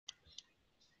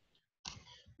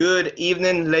Good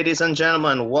evening, ladies and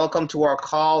gentlemen. Welcome to our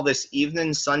call this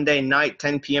evening, Sunday night,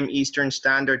 10 p.m. Eastern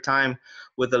Standard Time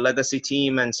with the Legacy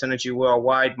team and Synergy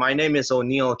Worldwide. My name is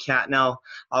O'Neil Catnell.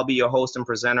 I'll be your host and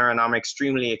presenter, and I'm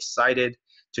extremely excited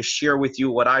to share with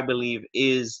you what I believe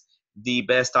is the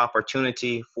best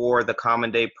opportunity for the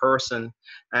common day person.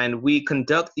 And we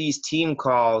conduct these team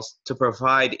calls to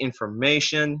provide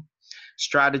information,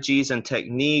 strategies and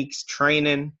techniques,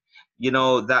 training,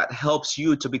 that helps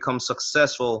you to become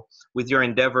successful with your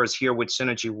endeavors here with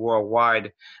Synergy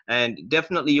Worldwide. And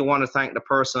definitely you want to thank the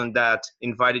person that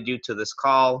invited you to this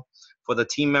call. For the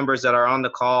team members that are on the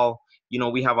call,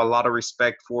 we have a lot of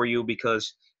respect for you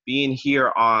because being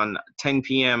here on 10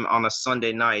 p.m. on a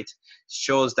Sunday night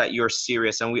shows that you're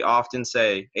serious. And we often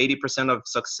say 80% of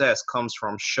success comes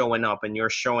from showing up, and you're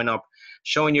showing up,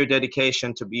 showing your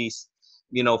dedication to be,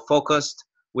 focused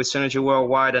with Synergy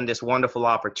Worldwide and this wonderful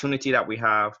opportunity that we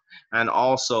have, and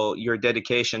also your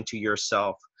dedication to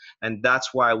yourself. And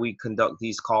that's why we conduct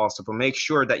these calls, to make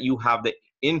sure that you have the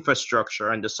infrastructure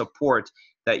and the support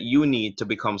that you need to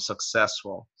become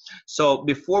successful. So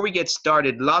before we get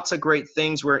started, lots of great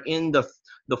things. We're in the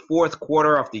fourth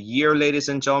quarter of the year, ladies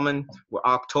and gentlemen. We're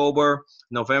October,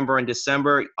 November, and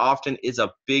December often is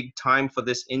a big time for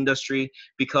this industry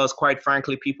because, quite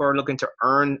frankly, people are looking to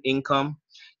earn income,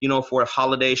 for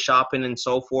holiday shopping and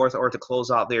so forth, or to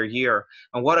close out their year.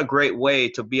 And what a great way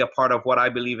to be a part of what I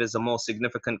believe is the most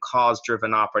significant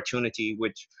cause-driven opportunity,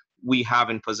 which we have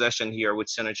in possession here with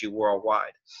Synergy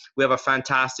Worldwide. We have a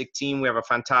fantastic team. We have a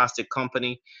fantastic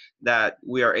company that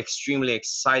we are extremely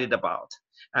excited about.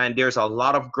 And there's a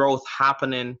lot of growth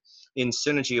happening in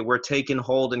Synergy. We're taking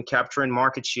hold and capturing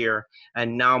market share.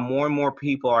 And now more and more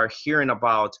people are hearing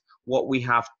about what we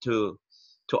have to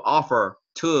offer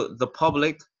to the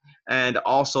public, and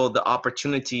also the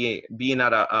opportunity being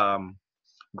at a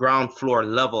ground floor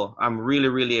level. I'm really,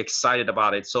 really excited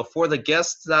about it. So for the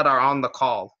guests that are on the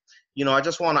call, I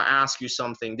just want to ask you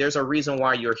something. There's a reason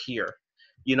why you're here.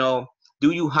 Do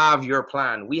you have your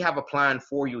plan? We have a plan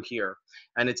for you here.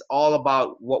 And it's all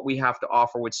about what we have to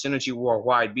offer with Synergy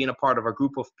Worldwide, being a part of a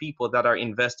group of people that are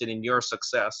invested in your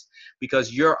success,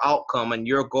 because your outcome and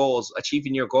your goals,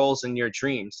 achieving your goals and your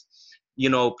dreams,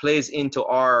 plays into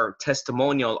our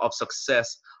testimonial of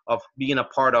success of being a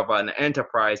part of an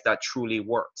enterprise that truly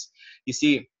works. You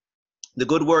see, the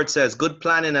good word says, good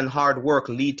planning and hard work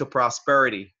lead to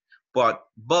prosperity, but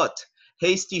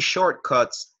hasty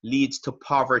shortcuts leads to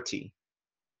poverty.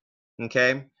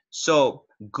 Okay, so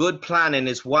good planning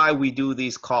is why we do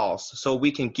these calls, so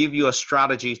we can give you a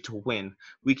strategy to win.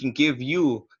 We can give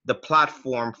you the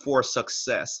platform for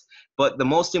success. But the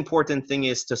most important thing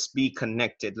is to be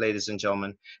connected, ladies and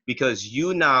gentlemen, because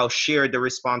you now share the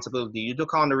responsibility. You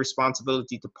took on the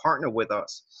responsibility to partner with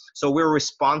us. So we're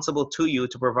responsible to you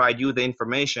to provide you the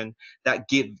information that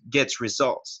gets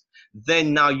results.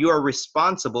 Then now you're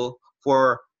responsible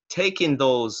for taking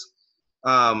those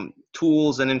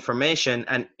tools and information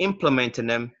and implementing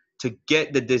them to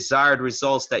get the desired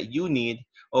results that you need,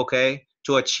 okay,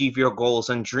 to achieve your goals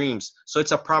and dreams. So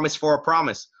it's a promise for a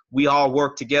promise. We all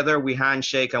work together, we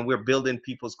handshake, and we're building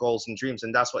people's goals and dreams,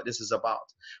 and that's what this is about.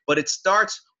 But it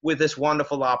starts with this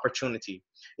wonderful opportunity.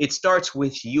 It starts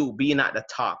with you being at the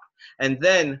top. And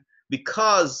then,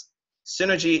 because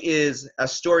Synergy is a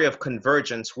story of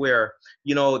convergence where,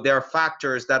 there are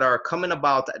factors that are coming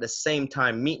about at the same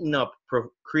time, meeting up,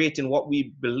 creating what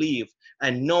we believe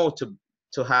and know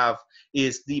to have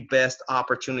is the best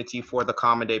opportunity for the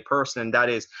common day person. And that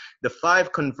is the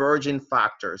 5 converging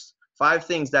factors, 5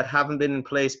 things that haven't been in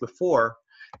place before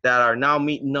that are now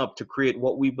meeting up to create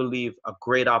what we believe a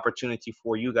great opportunity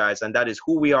for you guys. And that is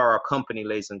who we are, our company,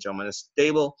 ladies and gentlemen, a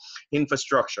stable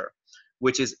infrastructure,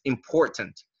 which is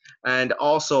important. And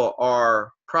also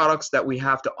our products that we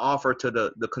have to offer to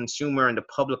the consumer and the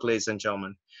public, ladies and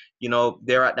gentlemen,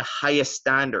 they're at the highest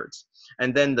standards.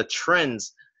 And then the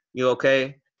trends,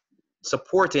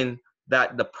 supporting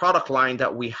that the product line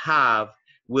that we have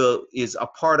is a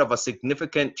part of a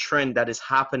significant trend that is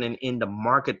happening in the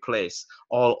marketplace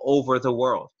all over the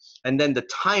world. And then the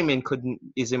timing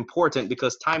is important,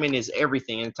 because timing is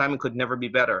everything, and timing could never be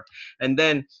better. And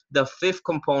then the 5th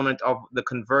component of the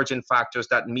convergent factors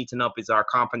that meeting up is our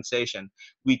compensation.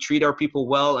 We treat our people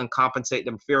well and compensate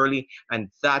them fairly, and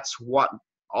that's what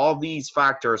all these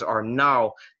factors are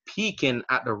now peaking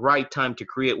at the right time to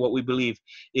create what we believe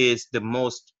is the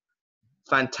most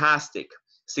fantastic,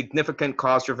 significant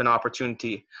cause-driven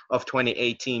opportunity of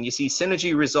 2018. You see,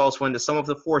 synergy results when the sum of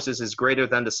the forces is greater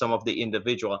than the sum of the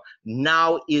individual.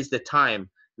 Now is the time,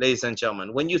 ladies and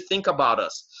gentlemen. When you think about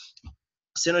us,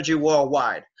 Synergy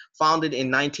Worldwide, founded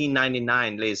in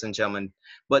 1999, ladies and gentlemen.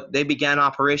 But they began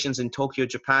operations in Tokyo,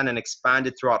 Japan, and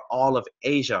expanded throughout all of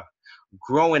Asia,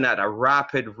 growing at a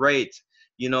rapid rate.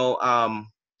 You know,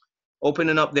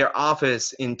 opening up their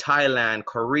office in Thailand,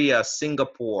 Korea,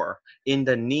 Singapore,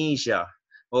 Indonesia,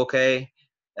 okay,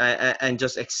 and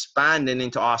just expanding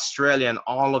into Australia and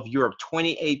all of Europe.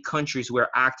 28 countries we're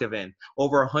active in,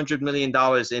 over $100 million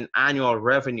in annual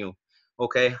revenue,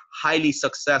 okay, highly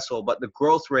successful. But the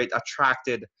growth rate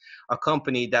attracted a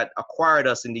company that acquired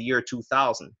us in the year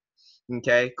 2000,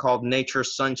 okay, called Nature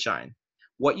Sunshine.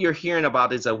 What you're hearing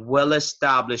about is a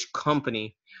well-established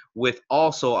company with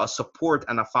also a support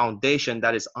and a foundation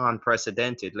that is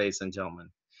unprecedented, ladies and gentlemen.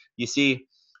 You see,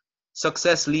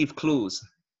 success leaves clues,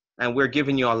 and we're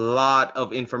giving you a lot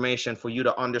of information for you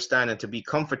to understand and to be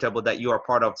comfortable that you are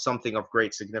part of something of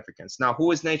great significance. Now,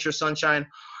 who is Nature Sunshine?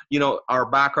 You know, our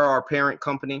backer, our parent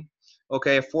company,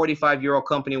 okay, a 45-year-old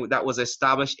company that was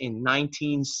established in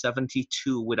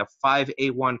 1972 with a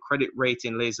 5A1 credit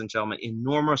rating, ladies and gentlemen,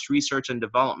 enormous research and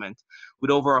development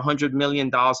with over $100 million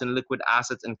in liquid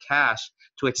assets and cash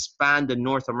to expand the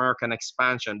North American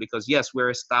expansion. Because yes, we're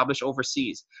established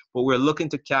overseas, but we're looking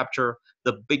to capture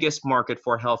the biggest market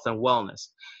for health and wellness.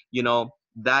 You know,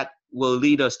 that will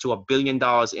lead us to $1 billion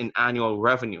in annual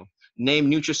revenue.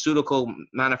 Named Nutraceutical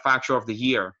Manufacturer of the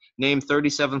Year. Named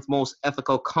 37th most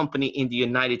ethical company in the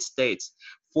United States.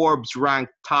 Forbes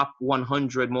ranked top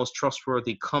 100 most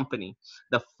trustworthy company.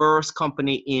 The first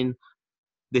company in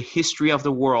the history of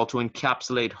the world to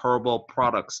encapsulate herbal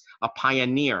products. A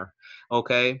pioneer,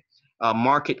 okay? A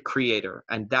market creator.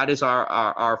 And that is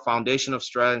our foundation of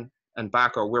strength and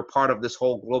backer. We're part of this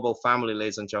whole global family,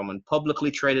 ladies and gentlemen. Publicly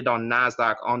traded on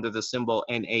NASDAQ under the symbol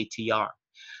NATR.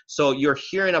 So you're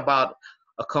hearing about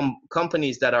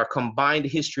companies that are combined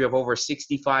history of over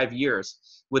 65 years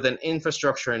with an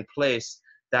infrastructure in place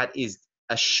that is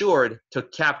assured to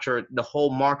capture the whole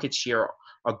market share,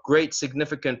 a great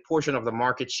significant portion of the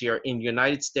market share in the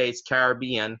United States,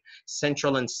 Caribbean,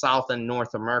 Central and South and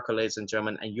North America, ladies and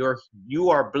gentlemen. And you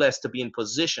are blessed to be in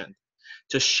position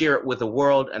to share it with the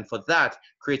world, and for that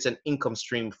creates an income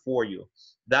stream for you.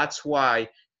 That's why,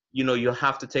 you know, you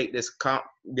have to take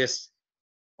this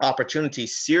opportunity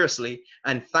seriously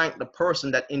and thank the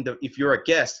person that if you're a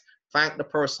guest, thank the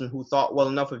person who thought well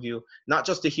enough of you, not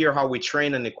just to hear how we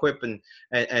train and equip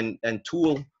and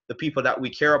tool the people that we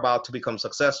care about to become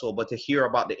successful, but to hear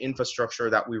about the infrastructure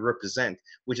that we represent,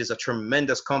 which is a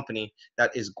tremendous company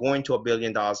that is going to $1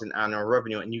 billion in annual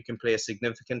revenue, and you can play a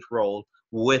significant role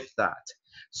with that.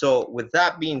 So with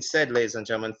that being said, ladies and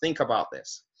gentlemen, think about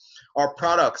this. Our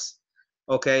products,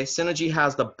 okay, Synergy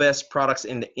has the best products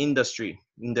in the industry,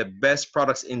 the best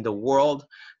products in the world,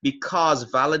 because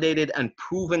validated and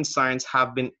proven science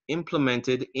have been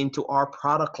implemented into our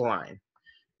product line,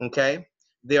 okay?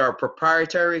 They are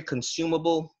proprietary,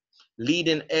 consumable,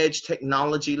 leading edge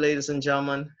technology, ladies and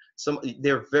gentlemen.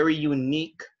 They're very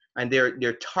unique, and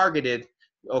they're targeted,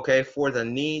 okay, for the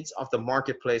needs of the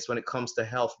marketplace when it comes to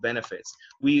health benefits.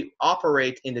 We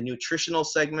operate in the nutritional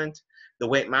segment, the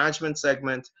weight management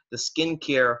segment, the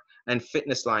skincare and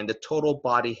fitness line, the total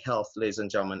body health, ladies and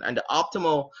gentlemen. And the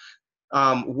optimal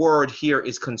word here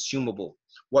is consumable.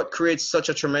 What creates such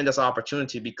a tremendous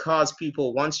opportunity, because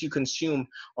people, once you consume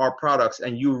our products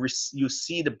and you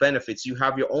see the benefits, you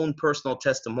have your own personal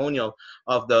testimonial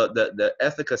of the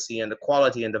efficacy and the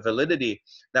quality and the validity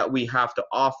that we have to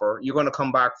offer, you're going to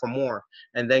come back for more.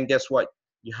 And then guess what?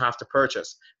 You have to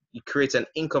purchase. It creates an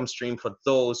income stream for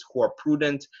those who are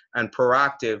prudent and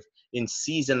proactive in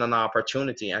seizing an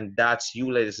opportunity. And that's you,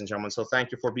 ladies and gentlemen. So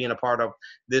thank you for being a part of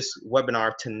this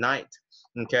webinar tonight.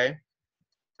 Okay.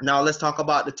 Now let's talk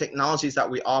about the technologies that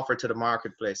we offer to the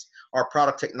marketplace. Our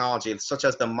product technology, such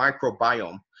as the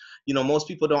microbiome. You know, most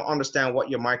people don't understand what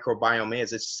your microbiome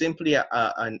is. It's simply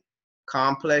a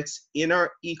complex inner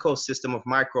ecosystem of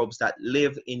microbes that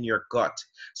live in your gut,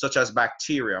 such as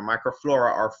bacteria,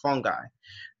 microflora, or fungi.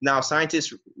 Now,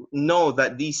 scientists know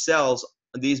that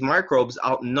these microbes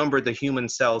outnumber the human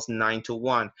cells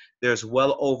 9-to-1. There's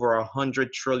well over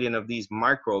 100 trillion of these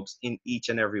microbes in each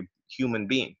and every human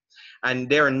being. And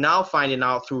they're now finding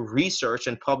out through research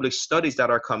and published studies that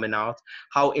are coming out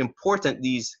how important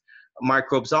these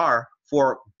microbes are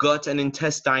for gut and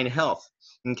intestine health.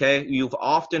 Okay, you've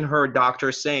often heard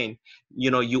doctors saying, you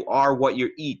know, you are what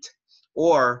you eat,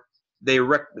 or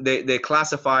they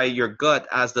classify your gut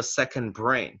as the second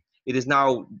brain. It is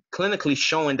now clinically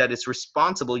shown that it's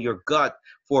responsible, your gut,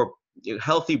 for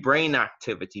healthy brain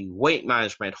activity, weight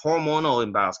management, hormonal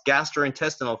imbalance,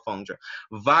 gastrointestinal function,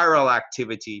 viral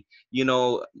activity, you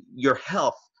know, your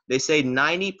health. They say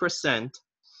 90%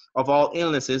 of all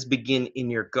illnesses begin in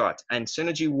your gut. And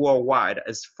Synergy Worldwide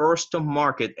is first to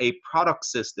market a product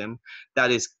system that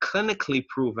is clinically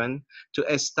proven to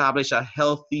establish a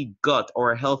healthy gut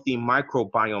or a healthy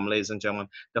microbiome, ladies and gentlemen.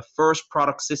 The first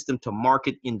product system to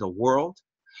market in the world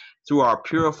through our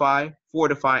Purify,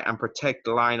 Fortify, and Protect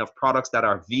line of products that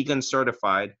are vegan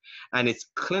certified. And it's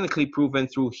clinically proven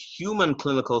through human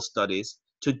clinical studies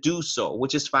to do so,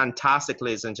 which is fantastic,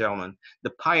 ladies and gentlemen. The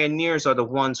pioneers are the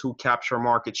ones who capture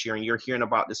market share, and you're hearing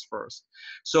about this first.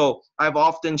 So I've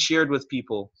often shared with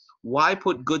people, why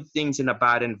put good things in a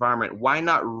bad environment? Why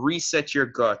not reset your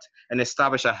gut and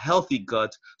establish a healthy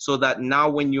gut so that now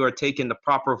when you are taking the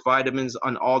proper vitamins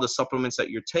on all the supplements that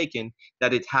you're taking,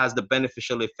 that it has the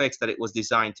beneficial effects that it was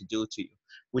designed to do to you,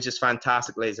 which is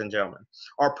fantastic, ladies and gentlemen.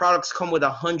 Our products come with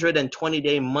a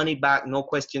 120-day money back, no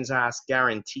questions asked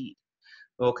guaranteed.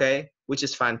 Okay, which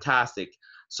is fantastic.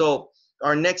 So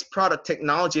our next product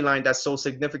technology line that's so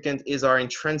significant is our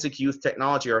Intrinsic Youth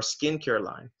Technology, our skincare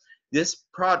line. This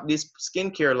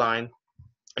skincare line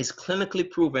is clinically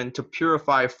proven to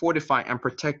purify, fortify, and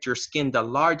protect your skin, the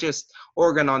largest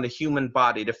organ on the human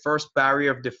body, the first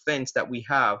barrier of defense that we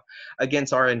have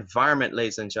against our environment,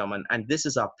 ladies and gentlemen. And this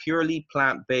is a purely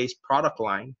plant-based product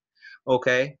line,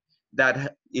 okay,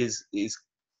 that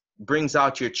brings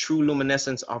out your true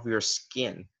luminescence of your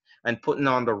skin and putting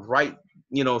on the right,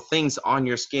 things on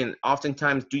your skin.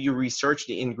 Oftentimes, do you research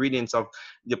the ingredients of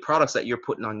the products that you're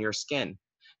putting on your skin?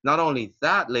 Not only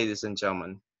that, ladies and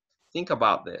gentlemen, think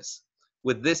about this.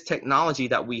 With this technology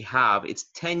that we have, it's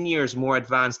 10 years more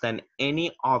advanced than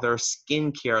any other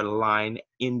skincare line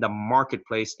in the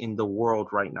marketplace in the world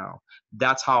right now.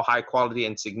 That's how high quality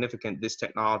and significant this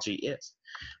technology is.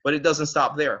 But it doesn't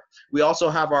stop there. We also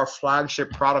have our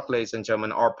flagship product, ladies and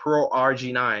gentlemen, our Pro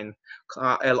Arginine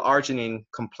L-arginine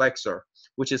complexer,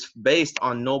 which is based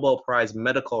on Nobel Prize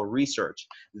medical research.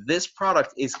 This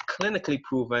product is clinically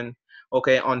proven,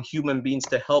 okay, on human beings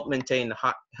to help maintain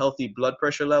healthy blood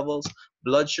pressure levels,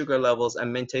 blood sugar levels,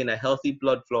 and maintain a healthy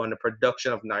blood flow and the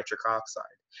production of nitric oxide.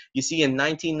 You see, in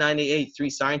 1998, 3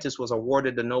 scientists was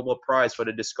awarded the Nobel Prize for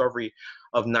the discovery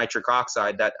of nitric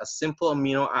oxide, that a simple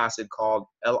amino acid called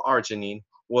L-arginine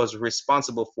was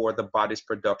responsible for the body's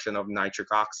production of nitric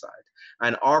oxide.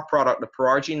 And our product, the Pro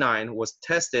Arginine, was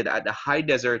tested at the High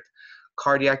Desert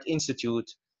Cardiac Institute,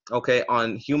 okay,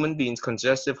 on human beings,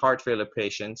 congestive heart failure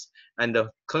patients, and the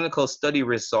clinical study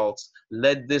results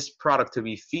led this product to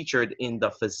be featured in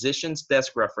the physician's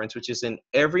desk reference, which is in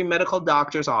every medical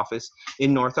doctor's office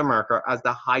in North America, as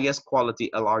the highest quality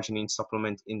L-arginine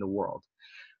supplement in the world.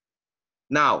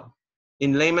 Now,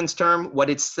 in layman's term,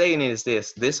 what it's saying is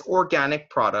this organic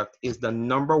product is the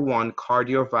 #1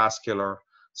 cardiovascular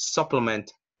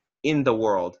supplement in the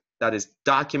world that is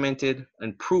documented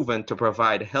and proven to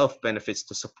provide health benefits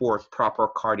to support proper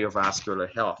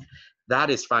cardiovascular health. That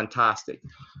is fantastic.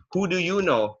 Who do you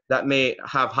know that may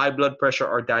have high blood pressure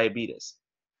or diabetes?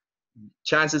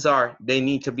 Chances are they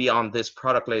need to be on this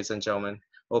product, ladies and gentlemen.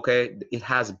 Okay, it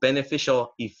has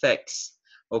beneficial effects.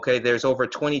 Okay, there's over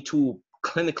 22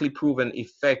 clinically proven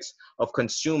effects of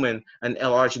consuming an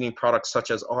L-arginine product such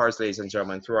as ours, ladies and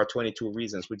gentlemen, through our 22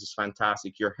 reasons, which is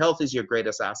fantastic. Your health is your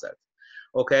greatest asset.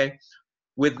 Okay,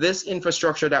 with this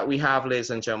infrastructure that we have,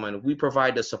 ladies and gentlemen, we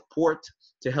provide the support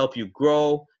to help you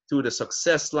grow through the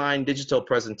success line, digital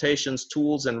presentations,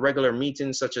 tools, and regular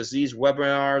meetings such as these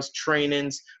webinars,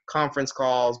 trainings, conference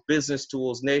calls, business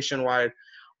tools, nationwide,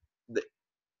 the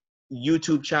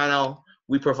YouTube channel.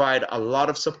 We provide a lot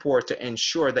of support to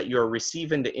ensure that you're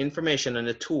receiving the information and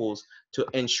the tools to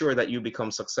ensure that you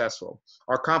become successful.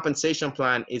 Our compensation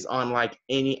plan is unlike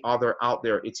any other out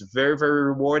there. It's very, very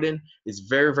rewarding. It's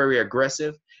very, very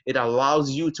aggressive. It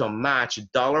allows you to match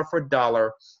dollar for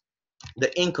dollar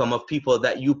the income of people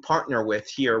that you partner with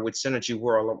here with Synergy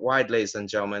Worldwide, ladies and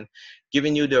gentlemen,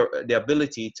 giving you the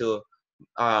ability to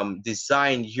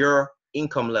design your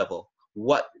income level.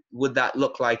 What would that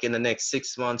look like in the next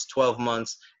 6 months, 12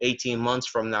 months, 18 months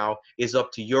from now is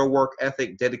up to your work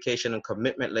ethic, dedication, and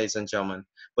commitment, ladies and gentlemen.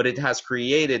 But it has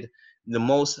created the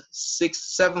most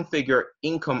 6-7-figure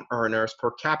income earners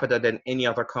per capita than any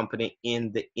other company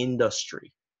in the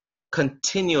industry.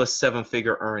 Continuous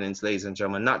 7-figure earnings, ladies and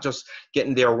gentlemen, not just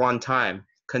getting there one time,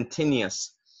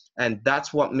 continuous. And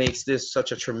that's what makes this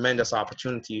such a tremendous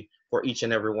opportunity for each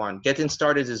and every one. Getting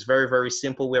started is very, very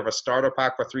simple. We have a starter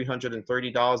pack for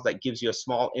 $330 that gives you a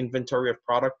small inventory of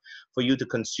product for you to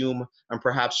consume and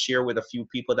perhaps share with a few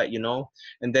people that you know.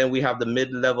 And then we have the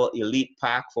mid-level elite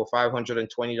pack for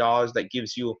 $520 that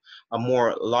gives you a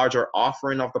more larger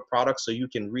offering of the product, so you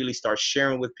can really start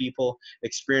sharing with people,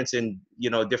 experiencing, you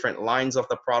know, different lines of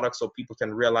the product so people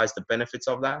can realize the benefits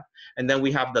of that. And then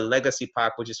we have the legacy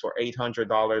pack, which is for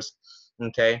 $800.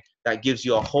 Okay, that gives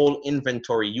you a whole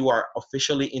inventory. You are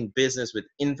officially in business with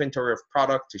inventory of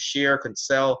product to share, can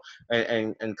sell,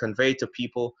 and convey to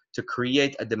people to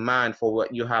create a demand for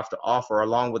what you have to offer,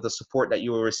 along with the support that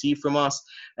you will receive from us,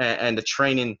 and the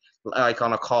training, like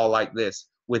on a call like this.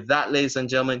 With that, ladies and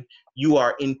gentlemen, you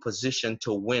are in position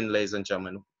to win, ladies and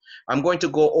gentlemen. I'm going to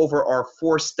go over our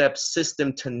 4-step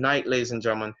system tonight, ladies and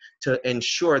gentlemen, to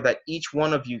ensure that each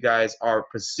one of you guys are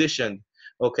positioned,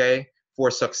 okay,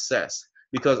 for success.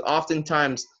 Because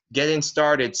oftentimes getting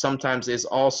started sometimes is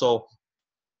also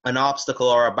an obstacle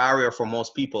or a barrier for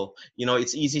most people. You know,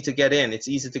 it's easy to get in, it's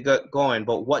easy to get going,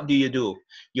 but what do?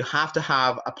 You have to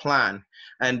have a plan.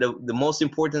 And the most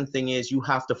important thing is you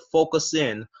have to focus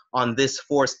in on this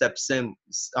 4-step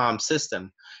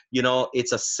system. You know,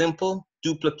 it's a simple,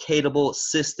 duplicatable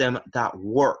system that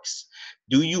works.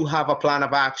 Do you have a plan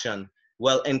of action?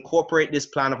 Well, incorporate this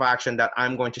plan of action that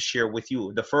I'm going to share with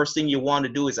you. The first thing you want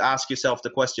to do is ask yourself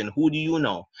the question, who do you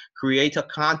know? Create a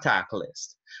contact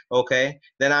list. Okay,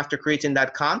 then after creating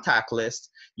that contact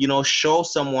list, you know, show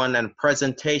someone a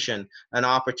presentation, an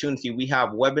opportunity. We have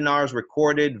webinars,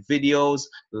 recorded videos,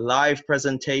 live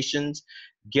presentations.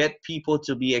 Get people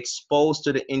to be exposed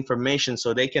to the information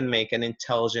so they can make an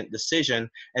intelligent decision,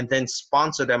 and then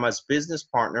sponsor them as business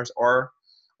partners or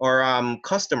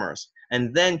customers,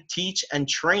 and then teach and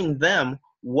train them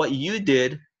what you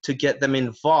did to get them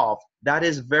involved. That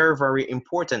is very, very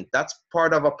important. That's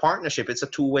part of a partnership. It's a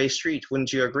two-way street.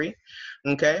 Wouldn't you agree?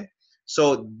 Okay.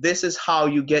 So this is how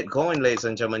you get going, ladies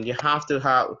and gentlemen. You have to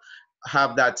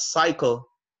have that cycle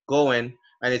going,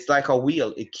 and it's like a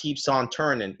wheel. It keeps on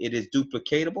turning. It is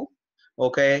duplicatable.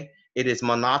 Okay. It is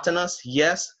monotonous.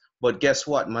 Yes. But guess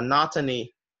what?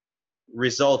 Monotony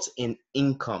results in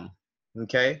income.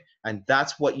 Okay. And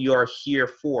that's what you are here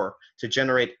for, to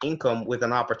generate income with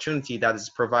an opportunity that has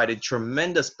provided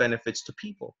tremendous benefits to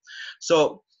people.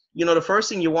 So, you know, the first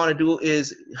thing you want to do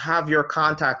is have your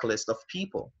contact list of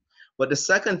people. But the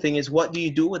second thing is, what do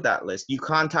you do with that list? You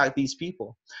contact these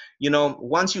people. You know,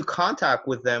 once you contact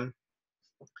with them,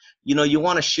 you know, you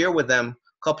want to share with them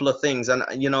a couple of things. And,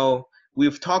 you know,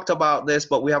 we've talked about this,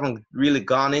 but we haven't really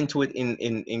gone into it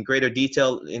in greater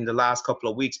detail in the last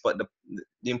couple of weeks. But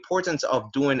the importance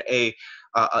of doing a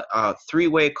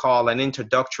 3-way call, an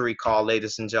introductory call,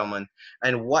 ladies and gentlemen.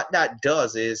 And what that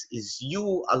does is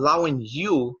you allowing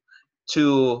you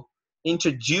to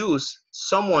introduce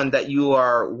someone that you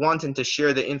are wanting to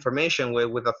share the information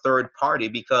with a third party,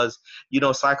 because, you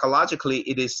know, psychologically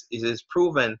it is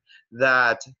proven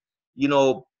that, you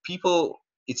know, people,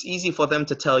 it's easy for them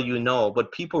to tell you no,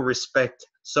 but people respect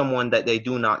someone that they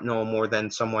do not know more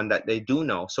than someone that they do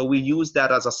know. So we use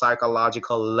that as a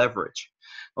psychological leverage.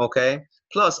 Okay.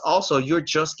 Plus, also, you're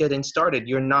just getting started.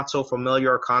 You're not so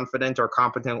familiar or confident or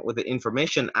competent with the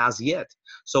information as yet.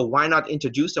 So why not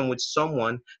introduce them with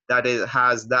someone that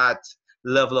has that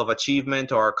level of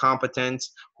achievement or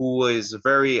competence, who is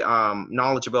very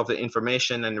knowledgeable of the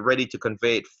information and ready to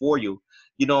convey it for you.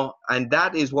 You know, and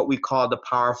that is what we call the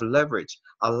power of leverage.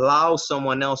 Allow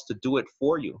someone else to do it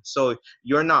for you. So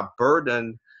you're not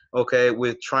burdened, okay,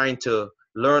 with trying to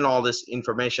learn all this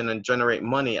information and generate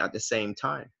money at the same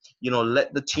time. You know,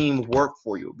 let the team work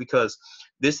for you, because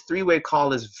this 3-way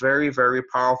call is very, very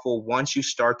powerful once you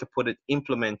start to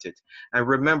implement it. And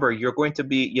remember, you're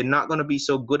not going to be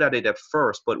so good at it at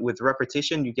first, but with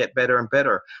repetition, you get better and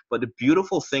better. But the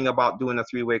beautiful thing about doing a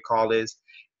 3-way call is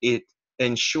it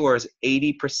ensures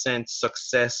 80%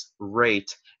 success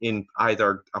rate in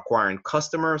either acquiring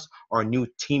customers or new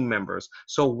team members.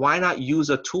 So why not use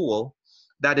a tool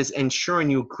that is ensuring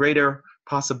you greater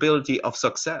possibility of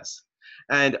success?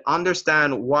 And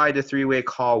understand why the 3-way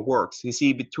call works. You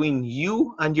see, between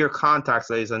you and your contacts,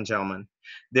 ladies and gentlemen,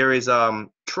 there is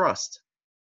trust.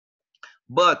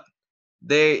 But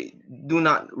they do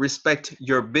not respect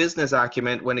your business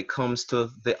acumen when it comes to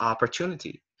the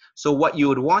opportunity. So what you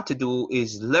would want to do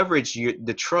is leverage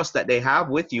the trust that they have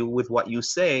with you, with what you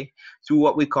say, through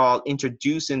what we call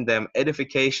introducing them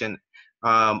edification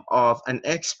of an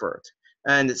expert.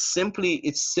 And it's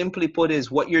simply put is,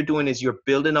 what you're doing is you're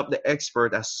building up the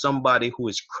expert as somebody who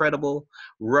is credible,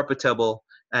 reputable,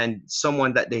 and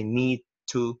someone that they need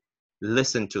to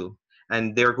listen to.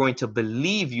 And they're going to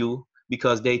believe you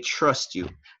because they trust you.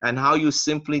 And how you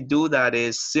simply do that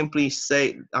is simply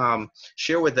say,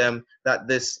 share with them that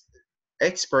this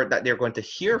expert that they're going to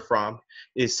hear from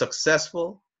is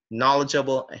successful,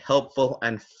 knowledgeable, helpful,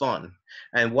 and fun.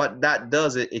 And what that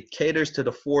does, it caters to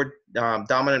the four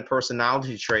dominant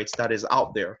personality traits that is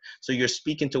out there. So you're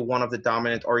speaking to one of the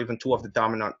dominant or even two of the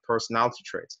dominant personality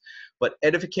traits. But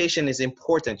edification is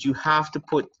important. You have to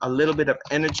put a little bit of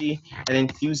energy and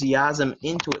enthusiasm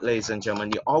into it, ladies and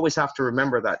gentlemen. You always have to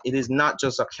remember that it is not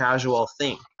just a casual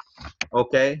thing.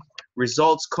 Okay?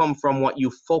 Results come from what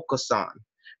you focus on.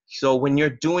 So when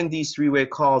you're doing these three-way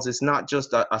calls, it's not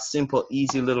just a simple,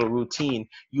 easy little routine.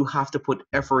 You have to put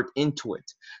effort into it.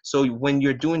 So when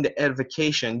you're doing the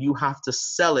edification, you have to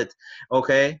sell it,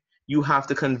 okay? You have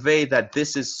to convey that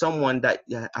this is someone that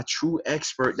a true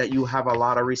expert that you have a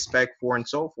lot of respect for and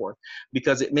so forth,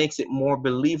 because it makes it more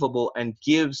believable and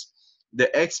gives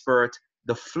the expert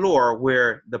the floor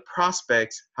where the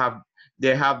prospects have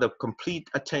the complete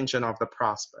attention of the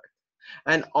prospect.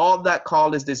 And all that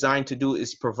call is designed to do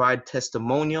is provide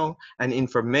testimonial and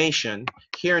information,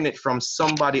 hearing it from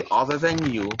somebody other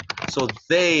than you, so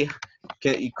they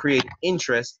can create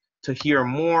interest to hear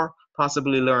more,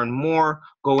 possibly learn more,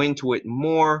 go into it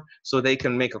more, so they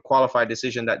can make a qualified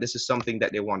decision that this is something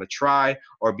that they want to try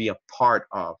or be a part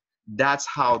of. That's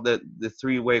how the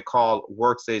three-way call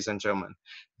works, ladies and gentlemen.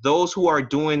 Those who are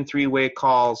doing three-way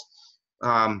calls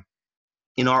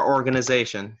in our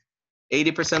organization,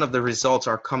 80% of the results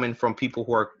are coming from people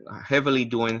who are heavily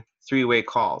doing three-way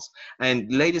calls.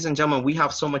 And ladies and gentlemen, we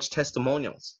have so much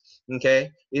testimonials, okay?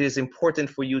 It is important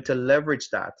for you to leverage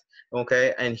that,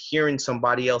 okay? And hearing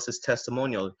somebody else's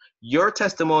testimonial. Your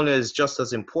testimonial is just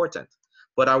as important,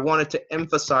 but I wanted to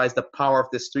emphasize the power of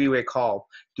this three-way call.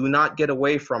 Do not get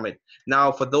away from it.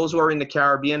 Now, for those who are in the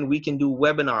Caribbean, we can do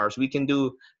webinars, we can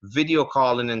do video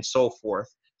calling and so forth.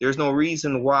 There's no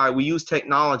reason why we use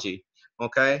technology,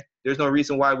 okay? There's no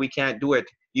reason why we can't do it,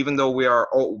 even though we are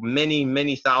many,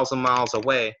 many thousand miles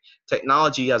away.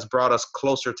 Technology has brought us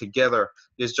closer together.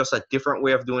 There's just a different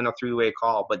way of doing a three-way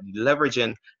call, but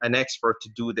leveraging an expert to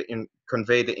do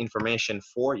convey the information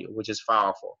for you, which is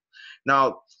powerful.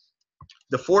 Now,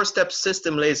 the four-step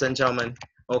system, ladies and gentlemen,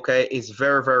 okay, is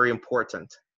very, very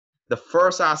important. The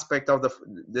first aspect of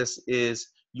this is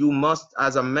you must,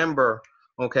 as a member,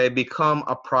 okay, become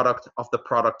a product of the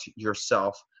product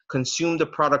yourself. Consume the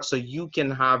product so you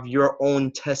can have your own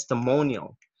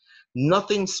testimonial.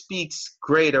 Nothing speaks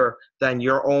greater than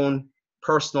your own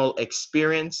personal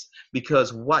experience,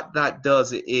 because what that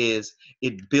does is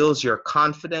it builds your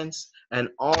confidence and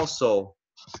also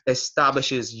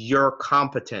establishes your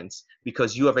competence,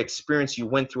 because you have experienced, you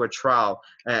went through a trial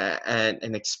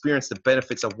and experienced the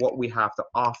benefits of what we have to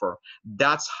offer.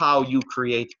 That's how you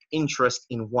create interest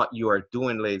in what you are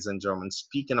doing, ladies and gentlemen,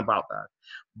 speaking about that.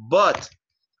 But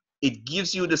it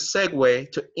gives you the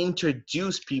segue to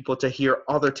introduce people to hear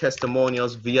other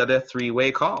testimonials via the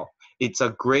three-way call. It's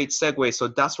a great segue. So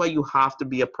that's why you have to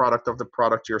be a product of the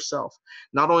product yourself.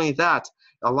 Not only that,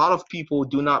 a lot of people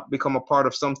do not become a part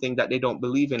of something that they don't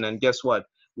believe in. And guess what?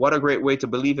 What a great way to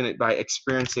believe in it, by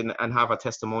experiencing and have a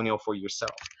testimonial for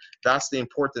yourself. That's the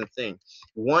important thing.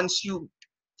 Once you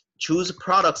choose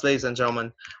products, ladies and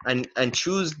gentlemen, and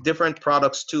choose different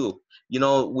products too. You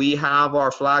know, we have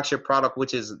our flagship product,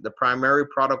 which is the primary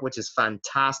product, which is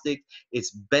fantastic.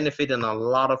 It's benefiting a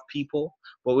lot of people,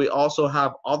 but we also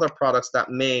have other products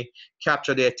that may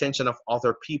capture the attention of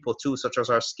other people too, such as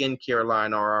our skincare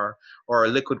line, or our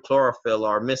liquid chlorophyll,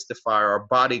 our Mystifier, our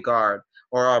Bodyguard,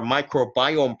 or our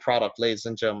microbiome product, ladies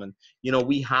and gentlemen. You know,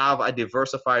 we have a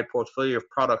diversified portfolio of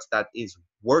products that is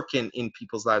working in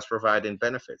people's lives, providing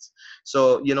benefits.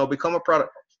 So, you know, become a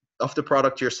product of the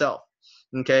product yourself.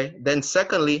 Okay. Then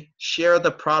secondly, share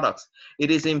the products. It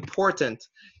is important,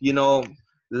 you know,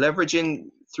 leveraging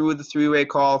through the three-way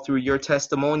call, through your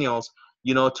testimonials,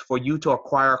 you know, for you to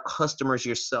acquire customers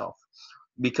yourself.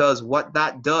 Because what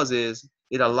that does is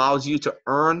it allows you to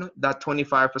earn that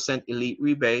 25% elite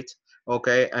rebate,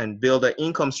 okay, and build an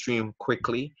income stream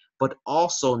quickly. But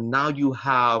also now you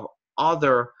have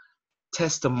other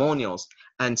testimonials,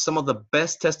 and some of the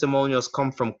best testimonials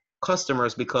come from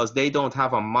customers because they don't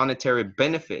have a monetary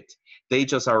benefit. They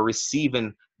just are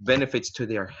receiving benefits to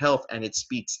their health, and it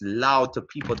speaks loud to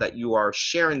people that you are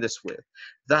sharing this with.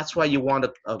 That's why you want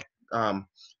to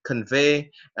convey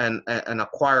and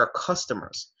acquire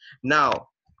customers. Now,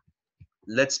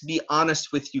 let's be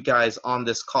honest with you guys on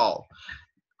this call.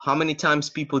 How many times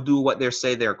people do what they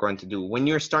say they're going to do? When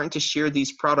you're starting to share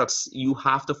these products, you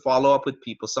have to follow up with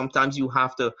people. Sometimes you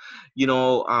have to, you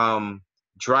know,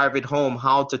 drive it home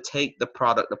how to take the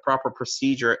product, the proper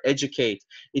procedure, educate.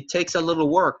 It takes a little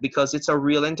work because it's a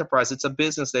real enterprise. It's a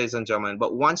business, ladies and gentlemen.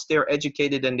 But once they're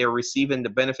educated and they're receiving the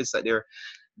benefits that they're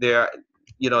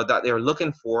that they're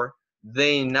looking for,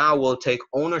 they now will take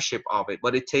ownership of it.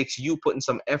 But it takes you putting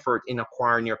some effort in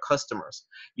acquiring your customers.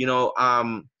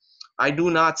 I do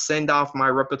not send off my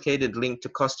replicated link to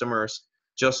customers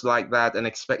just like that and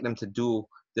expect them to do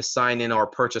the sign in or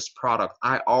purchase product.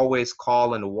 I always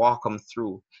call and walk them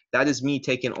through. That is me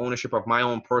taking ownership of my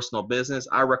own personal business.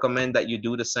 I recommend that you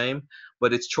do the same,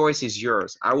 but its choice is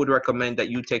yours. I would recommend that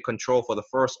you take control for the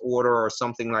first order or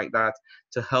something like that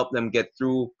to help them get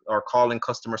through, or calling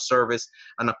customer service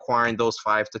and acquiring those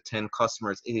 5 to 10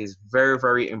 customers. It is very,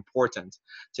 very important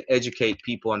to educate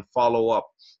people and follow up.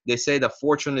 They say the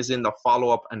fortune is in the follow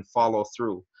up and follow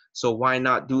through. So why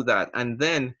not do that? And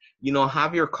then,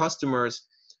 have your customers.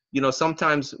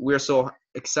 Sometimes we're so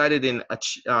excited in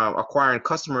acquiring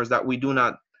customers that we do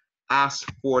not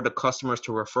ask for the customers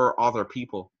to refer other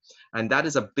people. And that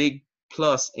is a big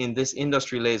plus in this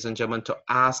industry, ladies and gentlemen, to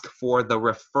ask for the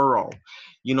referral.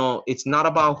 It's not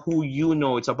about who you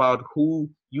know, it's about who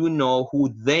you know,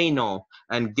 who they know,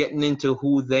 and getting into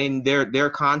who their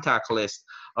contact list,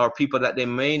 or people that they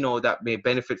may know that may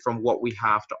benefit from what we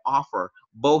have to offer,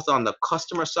 both on the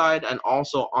customer side and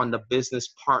also on the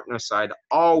business partner side.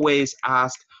 Always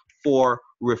ask for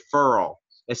referral,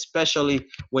 especially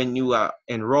when you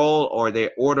enroll or they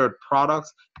ordered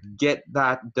products. Get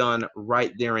that done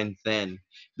right there and then,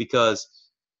 because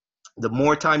the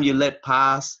more time you let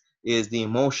pass is the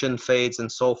emotion fades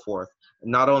and so forth.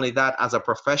 Not only that, as a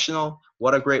professional,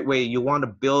 what a great way. You want to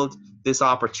build this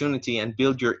opportunity and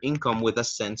build your income with a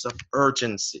sense of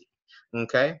urgency.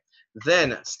 Okay.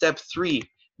 Then step 3,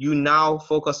 you now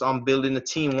focus on building a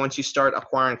team. Once you start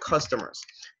acquiring customers,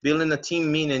 building a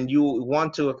team, meaning you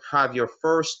want to have your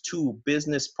first 2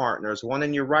 business partners, one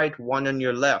on your right, one on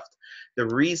your left. The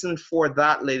reason for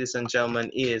that, ladies and gentlemen,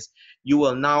 is you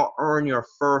will now earn your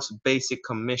first basic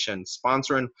commission.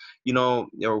 Sponsoring,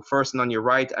 your person on your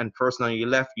right and person on your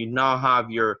left, you now have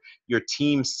your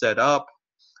team set up,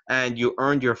 and you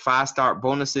earned your fast start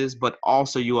bonuses, but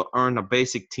also you will earn a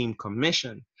basic team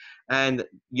commission. And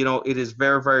it is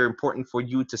very, very important for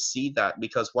you to see that,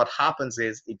 because what happens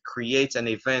is it creates an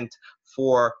event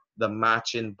for the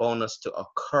matching bonus to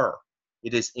occur.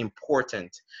 It is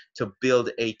important to build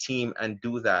a team and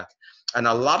do that. And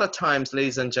a lot of times,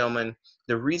 ladies and gentlemen,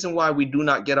 the reason why we do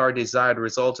not get our desired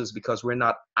results is because we're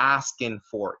not asking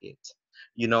for it.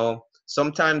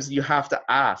 Sometimes you have to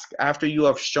ask. After you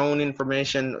have shown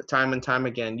information time and time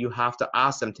again, you have to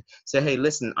ask them to say, hey,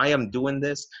 listen, I am doing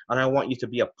this and I want you to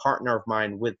be a partner of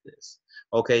mine with this.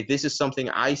 Okay, this is something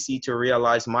I see to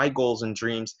realize my goals and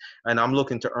dreams, and I'm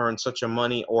looking to earn such a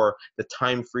money, or the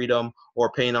time freedom,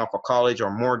 or paying off a college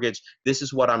or mortgage. This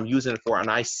is what I'm using it for,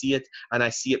 and I see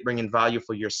it, bringing value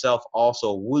for yourself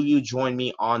also. Will you join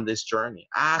me on this journey?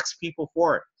 Ask people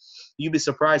for it. You'd be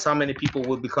surprised how many people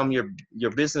will become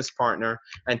your business partner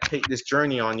and take this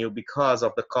journey on you because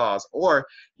of the cause. Or,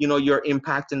 you're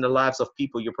impacting the lives of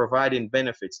people. You're providing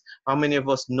benefits. How many of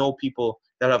us know people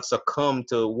that have succumbed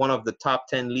to one of the top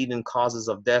 10 leading causes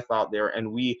of death out there,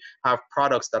 and we have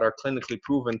products that are clinically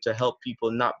proven to help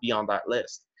people not be on that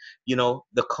list?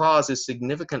 The cause is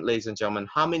significant, ladies and gentlemen.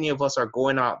 How many of us are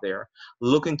going out there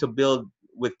looking to build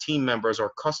with team members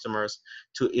or customers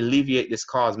to alleviate this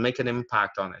cause, make an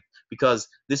impact on it? Because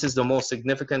this is the most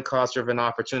significant cause-driven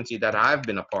opportunity that I've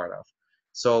been a part of.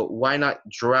 So why not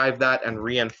drive that and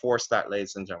reinforce that,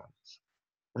 ladies and gentlemen?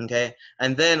 Okay.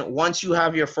 And then once you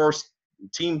have your first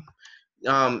team,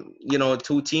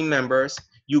 2 team members,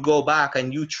 you go back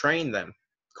and you train them,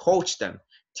 coach them,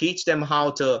 teach them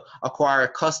how to acquire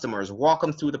customers, walk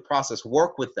them through the process,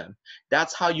 work with them.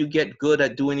 That's how you get good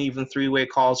at doing even 3-way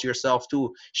calls yourself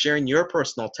too, sharing your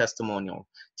personal testimonial.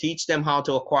 Teach them how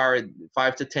to acquire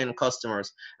 5 to 10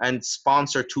 customers and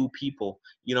sponsor 2 people,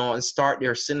 and start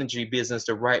their synergy business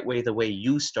the right way, the way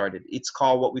you started. It's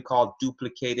called what we call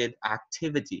duplicated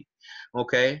activity.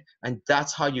 Okay. And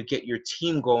that's how you get your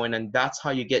team going. And that's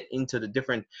how you get into the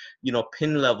different,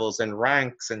 pin levels and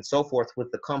ranks and so forth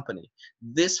with the company.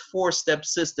 This 4-step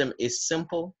system is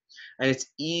simple and it's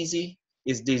easy.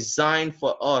 It's designed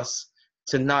for us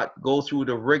to not go through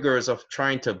the rigors of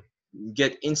trying to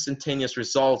get instantaneous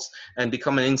results and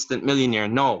become an instant millionaire.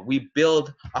 No, we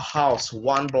build a house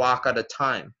 1 block at a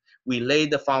time. We lay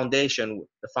the foundation.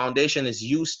 The foundation is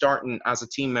you starting as a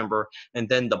team member, and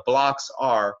then the blocks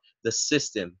are the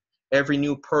system. Every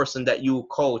new person that you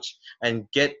coach and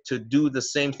get to do the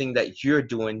same thing that you're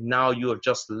doing, now you have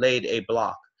just laid a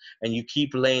block. and you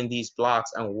keep laying these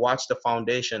blocks and watch the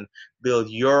foundation build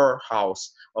your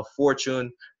house of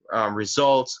fortune,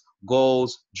 results,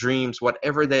 goals, dreams,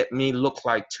 whatever that may look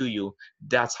like to you.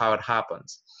 That's how it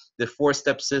happens. The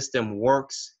 4-step system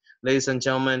works, ladies and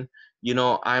gentlemen. You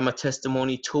know, I'm a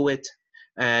testimony to it,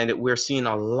 and we're seeing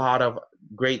a lot of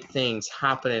great things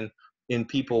happening in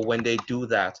people when they do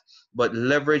that. But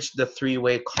leverage the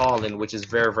 3-way calling, which is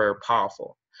very, very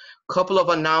powerful. Couple of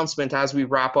announcements as we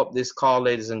wrap up this call,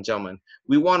 ladies and gentlemen.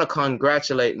 We want to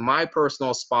congratulate my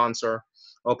personal sponsor,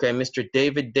 okay, Mr.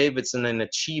 David Davidson, in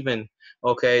achieving,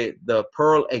 okay, the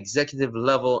Pearl executive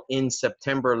level in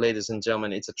September, ladies and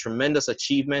gentlemen. It's a tremendous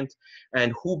achievement,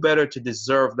 and who better to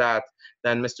deserve that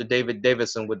than Mr. David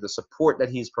Davidson, with the support that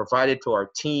he's provided to our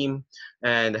team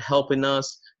and helping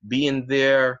us, being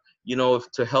there, you know,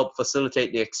 to help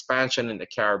facilitate the expansion in the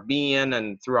Caribbean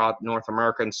and throughout North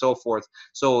America and so forth.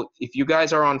 So if you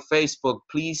guys are on Facebook,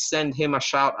 please send him a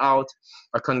shout out,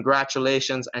 a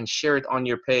congratulations, and share it on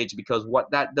your page, because what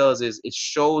that does is it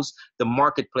shows the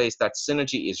marketplace that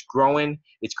Synergy is growing,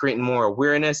 it's creating more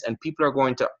awareness, and people are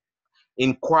going to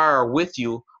inquire with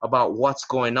you about what's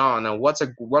going on. And what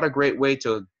a great way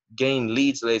to gain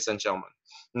leads, ladies and gentlemen.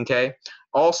 Okay.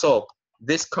 Also,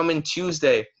 this coming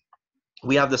Tuesday,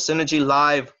 we have the Synergy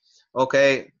Live,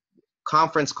 okay,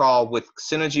 conference call with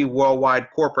Synergy Worldwide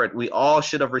Corporate. We all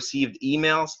should have received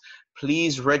emails.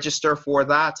 Please register for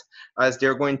that, as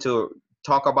they're going to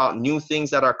talk about new things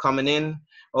that are coming in,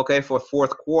 okay, for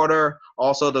fourth quarter.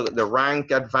 Also, the rank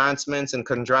advancements, and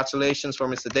congratulations for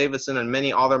Mr. Davidson and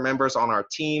many other members on our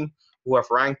team who have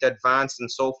ranked advanced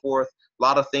and so forth. A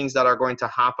lot of things that are going to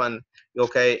happen,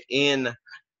 okay, in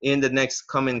the next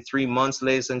coming 3 months,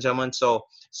 ladies and gentlemen. So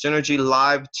Synergy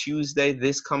Live Tuesday,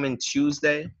 this coming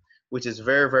Tuesday, which is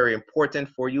very, very important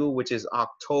for you, which is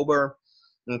October,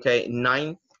 okay,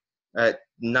 9th at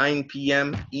 9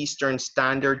 p.m. Eastern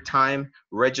Standard Time.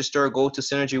 Register, go to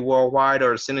Synergy Worldwide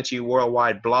or Synergy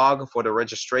Worldwide blog for the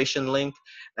registration link.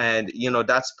 And, you know,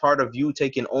 that's part of you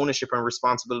taking ownership and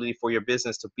responsibility for your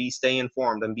business to stay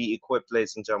informed and be equipped,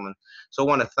 ladies and gentlemen. So I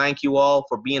want to thank you all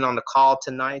for being on the call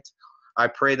tonight. I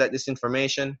pray that this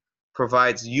information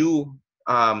provides you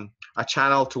a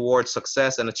channel towards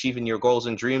success and achieving your goals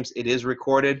and dreams. It is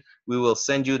recorded. We will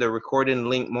send you the recording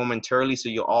link momentarily, so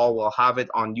you all will have it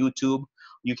on YouTube.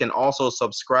 You can also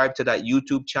subscribe to that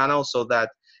YouTube channel so that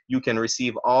you can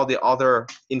receive all the other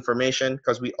information,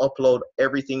 because we upload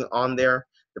everything on there,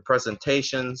 the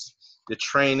presentations, the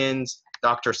trainings,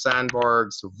 Dr.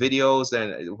 Sandberg's videos,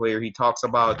 and where he talks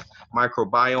about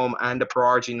microbiome and the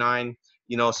ProRG9.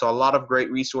 You know, so a lot of great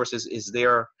resources is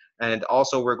there. And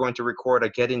also, we're going to record a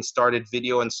getting started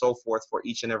video and so forth for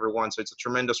each and every one. So it's a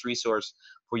tremendous resource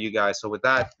for you guys. So with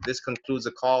that, this concludes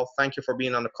the call. Thank you for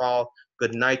being on the call.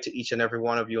 Good night to each and every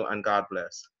one of you, and God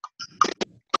bless.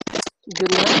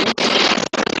 Good night.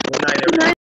 Good night, everyone.